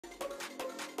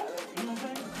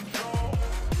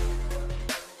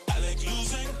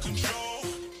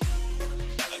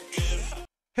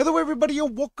Hello everybody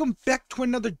and welcome back to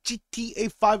another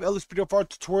GTA 5 LSPDFR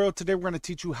tutorial. Today we're going to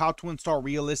teach you how to install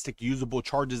realistic usable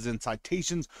charges and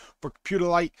citations for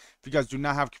Compulite. If you guys do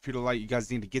not have Compulite, you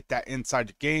guys need to get that inside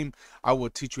the game. I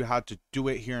will teach you how to do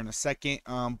it here in a second.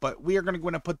 But we are going to go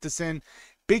ahead and put this in.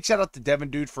 Big shout out to Devin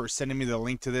dude for sending me the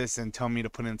link to this and telling me to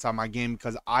put it inside my game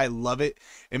because I love it.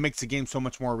 It makes the game so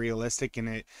much more realistic and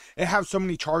it has so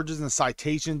many charges and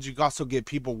citations. You can also get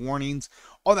people warnings,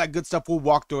 all that good stuff. We'll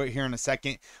walk through it here in a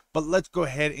second, but let's go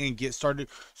ahead and get started.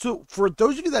 So for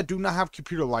those of you that do not have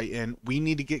Compulite in, we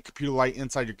need to get Compulite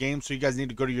inside your game. So you guys need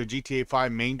to go to your GTA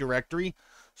 5 main directory.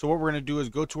 So what we're going to do is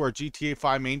go to our GTA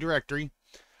 5 main directory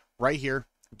right here,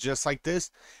 just like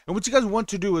this. And what you guys want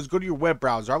to do is go to your web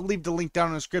browser. I'll leave the link down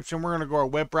in the description. We're going to go to our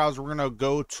web browser. We're going to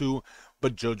go to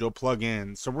Bajojo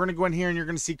plugins. So we're going to go in here and you're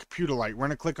going to see Compulite. We're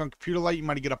going to click on Compulite. You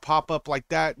might get a pop-up like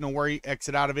that. No worry,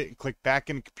 exit out of it and click back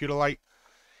in Compulite.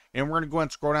 And we're going to go and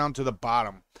scroll down to the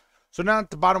bottom. So now at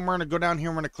the bottom, we're going to go down here.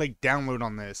 We're going to click download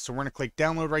on this. So we're going to click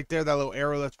download right there, that little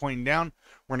arrow that's pointing down.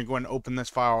 We're going to go and open this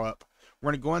file up.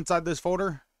 We're going to go inside this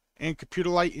folder and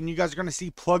Compulite, and you guys are going to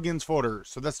see plugins folder.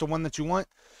 So that's the one that you want.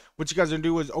 What you guys are going to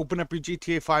do is open up your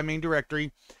GTA 5 main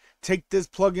directory, take this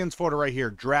plugins folder right here,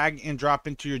 drag and drop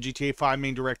into your GTA 5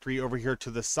 main directory over here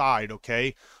to the side,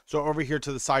 okay? So over here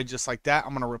to the side, just like that.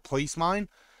 I'm going to replace mine,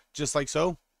 just like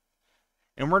so.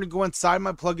 And we're going to go inside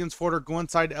my plugins folder, go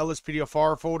inside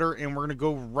LSPDFR folder, and we're going to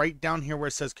go right down here where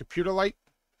it says Compulite.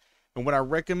 And what I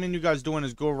recommend you guys doing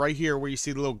is go right here where you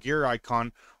see the little gear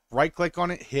icon, right click on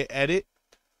it, hit edit.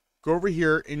 Go over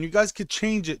here and you guys could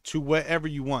change it to whatever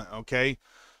you want, okay?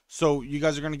 So you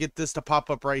guys are going to get this to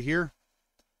pop up right here.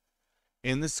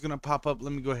 And this is going to pop up.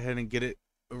 Let me go ahead and get it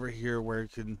over here where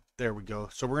it can, there we go.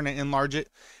 So we're going to enlarge it.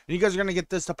 And you guys are going to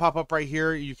get this to pop up right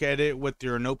here. You can edit it with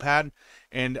your notepad.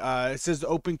 And it says the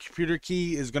open computer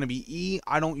key is going to be E.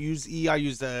 I don't use E. I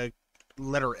use the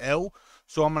letter L.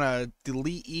 So I'm going to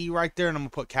delete E right there and I'm going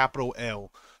to put capital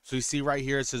L. So you see right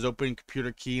here it says open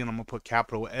computer key and I'm going to put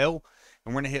capital L.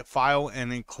 And we're going to hit file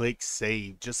and then click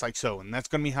save, just like so. And that's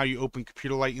going to be how you open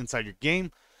Compulite inside your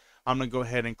game. I'm going to go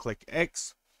ahead and click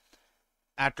X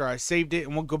after I saved it.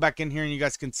 And we'll go back in here and you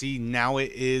guys can see now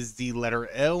it is the letter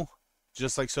L,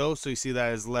 just like so. So you see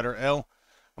that as letter L.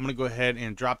 I'm going to go ahead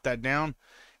and drop that down.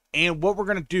 And what we're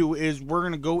going to do is we're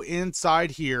going to go inside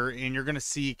here and you're going to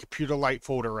see Compulite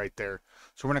folder right there.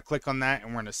 So we're going to click on that and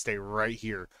we're going to stay right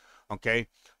here. Okay,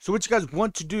 so what you guys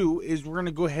want to do is we're going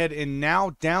to go ahead and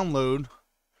now download.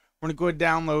 We're going to go ahead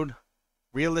and download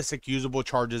realistic usable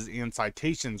charges and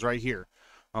citations right here.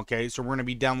 Okay, so we're going to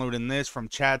be downloading this from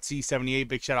Chad C78.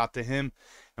 Big shout out to him.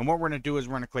 And what we're going to do is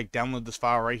we're going to click download this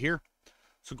file right here.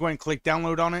 So go ahead and click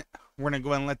download on it. We're going to go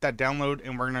ahead and let that download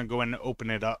and we're going to go ahead and open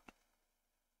it up.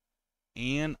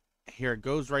 And here it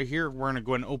goes right here. We're going to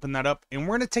go ahead and open that up. And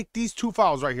we're going to take these two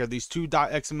files right here, these two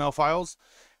 .xml files.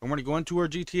 And we're going to go into our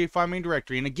GTA 5 main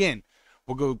directory. And again,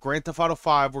 we'll go Grand Theft Auto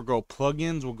 5. We'll go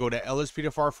plugins. We'll go to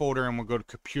LSPDFR folder. And we'll go to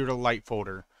Compulite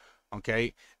folder.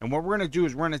 Okay. And what we're going to do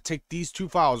is we're going to take these two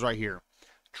files right here.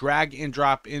 Drag and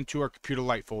drop into our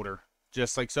Compulite folder.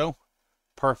 Just like so.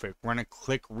 Perfect. We're going to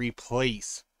click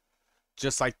replace.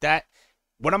 Just like that.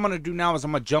 What I'm going to do now is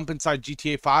I'm going to jump inside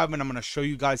GTA 5 and I'm going to show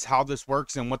you guys how this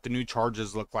works and what the new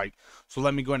charges look like. So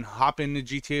let me go ahead and hop into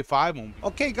GTA 5.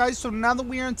 Okay guys, so now that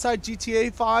we are inside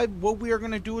GTA 5, what we are going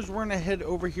to do is we're going to head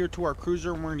over here to our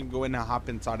cruiser and we're going to go ahead and hop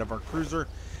inside of our cruiser.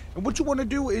 And what you want to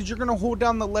do is you're going to hold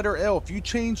down the letter L. If you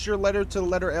changed your letter to the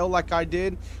letter L like I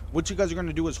did, what you guys are going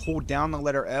to do is hold down the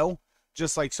letter L,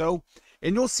 just like so.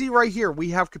 And you'll see right here,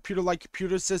 we have Compulite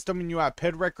computer system and you have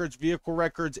PED records, vehicle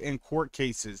records, and court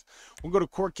cases. We'll go to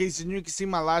court cases and you can see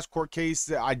my last court case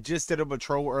that I just did a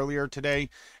patrol earlier today.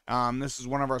 This is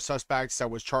one of our suspects that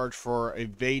was charged for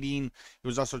evading. He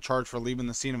was also charged for leaving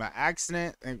the scene of an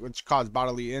accident, which caused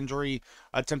bodily injury,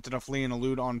 attempting to flee and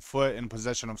elude on foot, and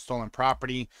possession of stolen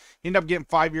property. He ended up getting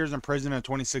 5 years in prison and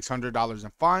 $2,600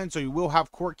 in fine. So you will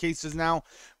have court cases now.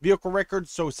 Vehicle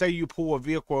records. So say you pull a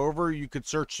vehicle over, you could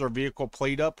search their vehicle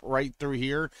plate up right through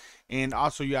here. And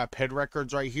also you have PED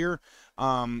records right here.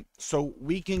 So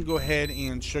we can go ahead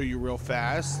and show you real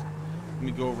fast. Let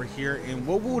me go over here, and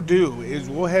what we'll do is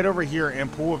we'll head over here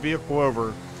and pull a vehicle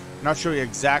over, and I'll show you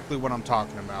exactly what I'm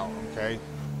talking about. Okay,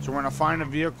 so we're gonna find a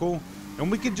vehicle,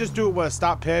 and we can just do it with a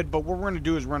stop head, but what we're gonna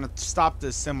do is we're gonna stop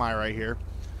this semi right here.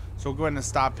 So we'll go ahead and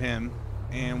stop him,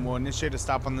 and we'll initiate a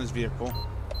stop on this vehicle,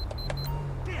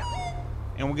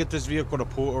 and we'll get this vehicle to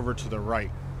pull over to the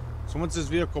right. So once this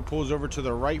vehicle pulls over to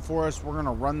the right for us, we're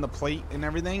gonna run the plate and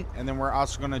everything, and then we're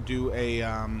also gonna do a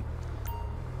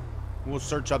We'll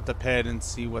search up the ped and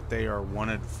see what they are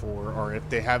wanted for, or if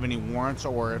they have any warrants,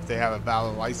 or if they have a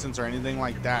valid license or anything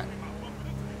like that.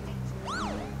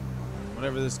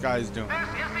 Whatever this guy is doing. This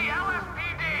is the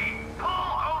LSPD. Pull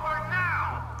over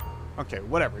now. Okay,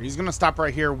 whatever. He's gonna stop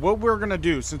right here. What we're gonna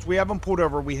do, since we have him pulled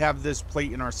over, we have this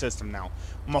plate in our system now.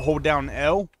 I'm gonna hold down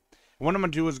L. What I'm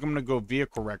gonna do is I'm gonna go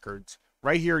vehicle records.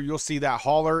 Right here, you'll see that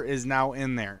hauler is now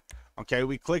in there. Okay,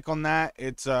 we click on that.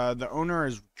 It's the owner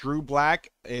is Drew Black.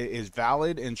 It is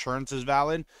valid. Insurance is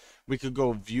valid. We could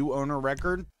go view owner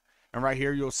record. And right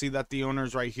here, you'll see that the owner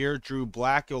is right here, Drew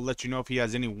Black. It'll let you know if he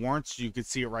has any warrants. You can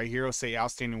see it right here. It'll say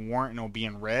outstanding warrant, and it'll be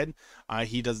in red.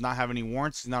 He does not have any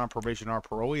warrants. He's not on probation or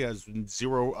parole. He has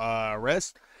 0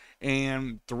 arrests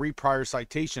and 3 prior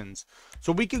citations.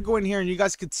 So we could go in here, and you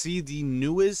guys could see the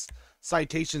newest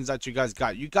citations that you guys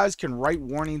got. You guys can write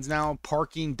warnings now: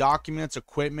 parking, documents,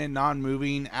 equipment,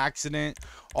 non-moving, accident,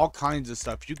 all kinds of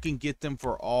stuff. You can get them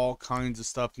for all kinds of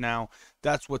stuff now.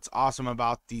 That's what's awesome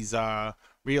about these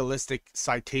realistic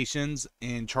citations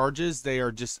and charges. They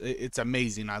are just, it's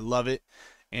amazing. I love it.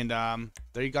 And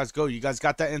there you guys go. You guys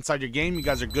got that inside your game. You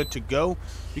guys are good to go.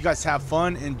 You guys have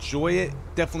fun, enjoy it.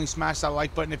 Definitely smash that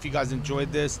like button if you guys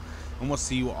enjoyed this, and we'll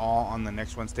see you all on the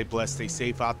next one. Stay blessed, stay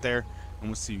safe out there, and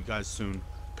we'll see you guys soon.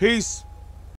 Peace.